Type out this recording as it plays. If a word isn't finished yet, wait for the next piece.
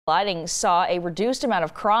Lighting saw a reduced amount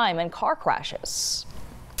of crime and car crashes.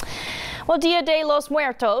 Well, Dia De Los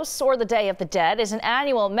Muertos, or the Day of the Dead, is an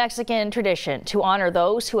annual Mexican tradition to honor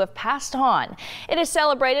those who have passed on. It is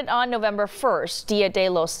celebrated on November 1st, Dia de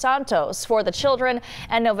los Santos, for the children,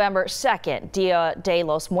 and November 2nd, Dia de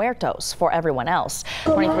los Muertos, for everyone else.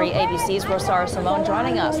 23 ABC's Rosario Simone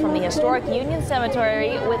joining us from the historic Union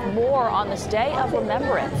Cemetery with more on this day of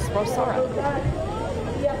remembrance. Rosario.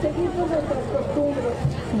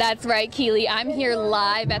 That's right, Keely. I'm here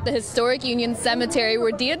live at the historic Union Cemetery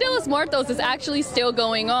where Dia de los Muertos is actually still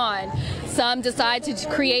going on. Some decide to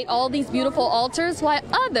create all these beautiful altars while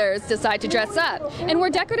others decide to dress up and wear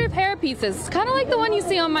decorative hair pieces, kind of like the one you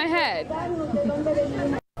see on my head.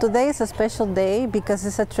 Today is a special day because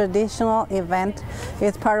it's a traditional event.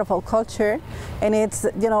 It's part of our culture, and it's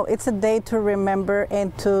a day to remember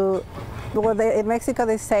and to. Well, in Mexico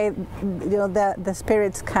they say, the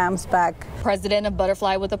spirits comes back. President of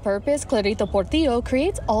Butterfly with a Purpose, Clarita Portillo,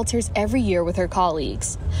 creates altars every year with her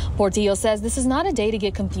colleagues. Portillo says this is not a day to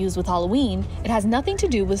get confused with Halloween. It has nothing to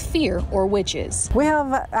do with fear or witches. We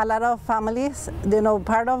have a lot of families.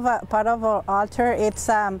 Part of our altar, it's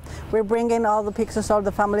we're bringing all the pictures of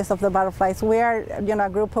the families of the butterflies. We are, a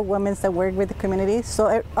group of women that work with the community.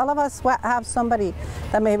 So all of us have somebody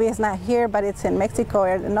that maybe is not here, but it's in Mexico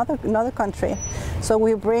or another country. So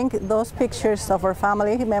we bring those pictures of our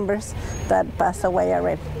family members that passed away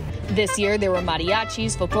already. This year there were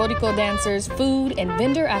mariachis, folklorico dancers, food, and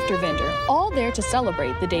vendor after vendor, all there to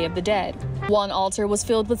celebrate the Day of the Dead. One altar was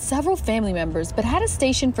filled with several family members, but had a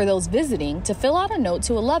station for those visiting to fill out a note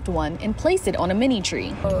to a loved one and place it on a mini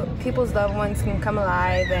tree. People's loved ones can come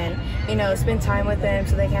alive and, spend time with them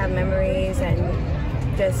so they can have memories and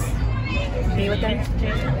just be with them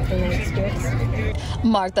and their spirits.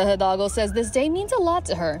 Martha Hidalgo says this day means a lot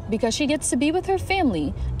to her because she gets to be with her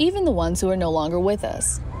family, even the ones who are no longer with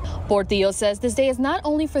us. Portillo says this day is not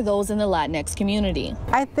only for those in the Latinx community.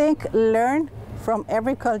 I think learn from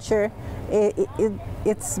every culture.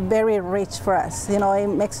 It's very rich for us. It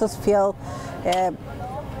makes us feel,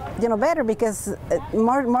 better because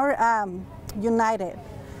more united.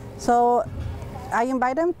 So I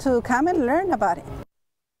invite them to come and learn about it.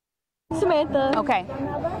 Samantha. Okay.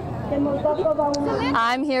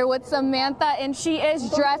 I'm here with Samantha, and she is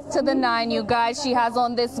dressed to the nine, you guys. She has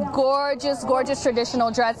on this gorgeous, gorgeous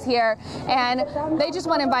traditional dress here, and they just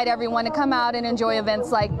want to invite everyone to come out and enjoy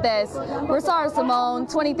events like this. Rosario Simone,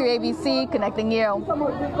 23 ABC, connecting you.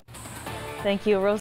 Thank you, Rosario.